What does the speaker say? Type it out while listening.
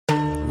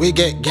We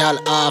get gal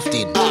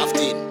often.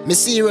 Me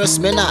serious,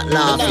 me not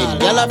laughing.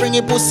 Gal a bring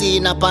your pussy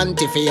in a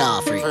panty for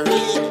offering.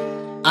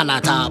 And I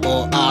talk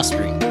about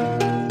offspring.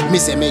 Me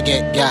say me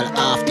get gal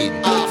often.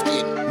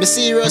 Me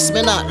serious,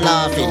 me not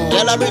laughing.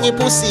 Gal a bring your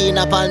pussy in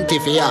a panty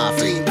for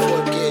offering.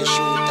 4K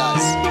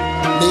shooters.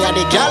 Me a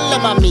the gal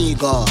them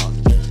amigo.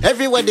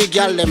 Everywhere the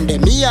gal them there,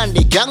 me and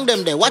the gang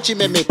them there. Watching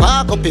me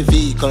park up a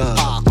vehicle.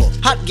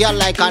 Hot girl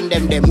like on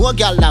them, more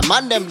girl than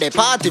man them, they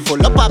party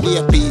full up of be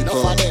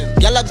people.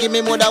 Girl a give me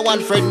more than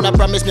one friend, I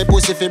promise me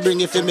pussy fi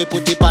bring it fi me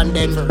put it on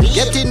them.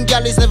 Getting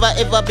girl is never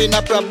ever been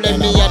a problem,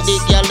 me a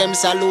the girl them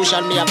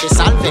solution, me have the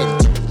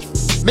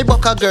solvent. Me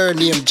buck a girl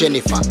named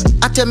Jennifer.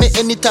 I tell me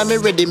anytime me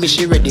ready, me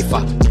she ready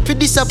for. Fi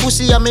this a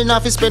pussy, I me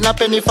not fi spend a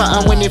penny for.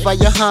 And whenever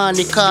you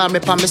honey, call me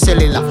pa me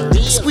cellular.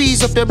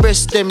 Squeeze up your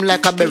breast them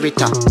like a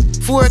berita.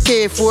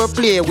 4K,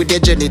 4play with the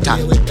genital.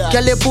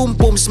 Girl your boom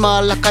boom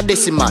small like a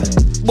decimal.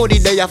 Body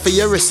there for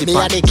your recipe. Me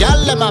and the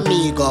girl them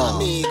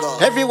amigo.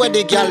 Everywhere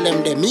the girl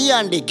them there, me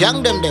and the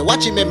gang them there.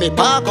 Watching me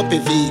park up a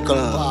vehicle.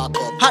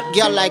 Hot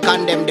girl like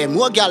on them,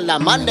 more girl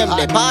than man them,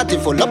 they party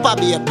full up of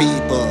be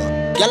people.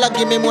 Girl a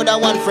give me more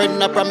than one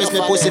friend, I promise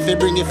me pussy fi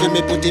bring it fi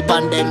me put it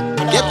on them.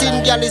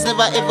 Getting girl is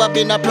never ever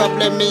been a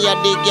problem, me a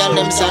the girl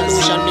them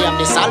solution, me have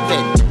the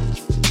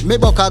solvent. Me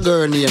buck a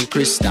girl named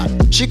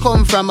Kristen. She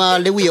come from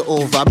all the way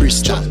over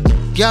Bristol.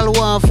 Girl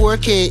want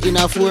 4K in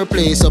a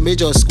 4play, so me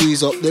just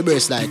squeeze up the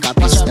breast like a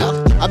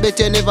pistol. I bet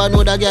you never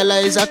know that girl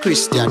is a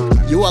Christian.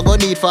 You a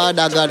gonna need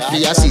Father God for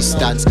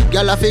assistance.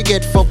 Girl a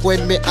forget fuck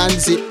when me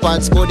unzip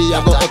pants, body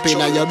a go up in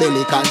your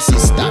belly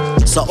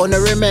consistent. So only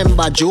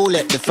remember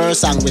Juliet, the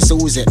first song with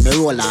Susie, me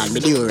roll on me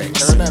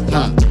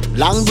Durex.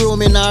 Long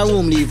broom in her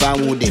room, leave her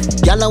wooded.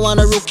 Girl a want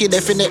a rookie,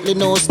 definitely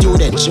no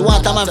student. She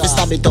want a man to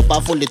stab it up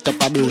and full it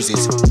up and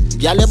bruises.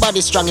 Girl your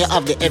body strong, you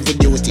have the heavy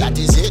duty. That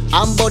is it.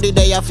 And body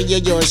there for you,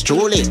 yours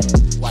truly.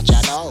 Watch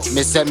out now.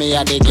 Me say me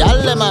a the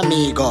gal them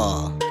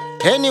amigo.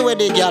 Anyway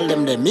the gal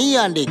them there, me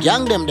and the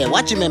gang them there.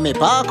 Watching me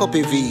park up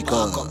a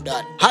vehicle.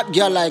 Hot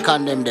girl like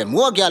on them,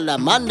 more girl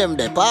than man them,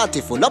 they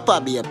party full up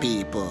of be a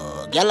people.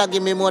 Girl a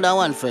give me more than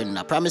one friend,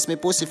 I promise me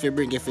pussy fi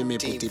bring it fi me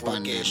put it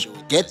on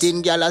them.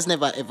 Getting girl has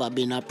never ever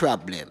been a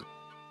problem.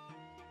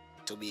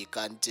 To be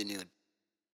continued.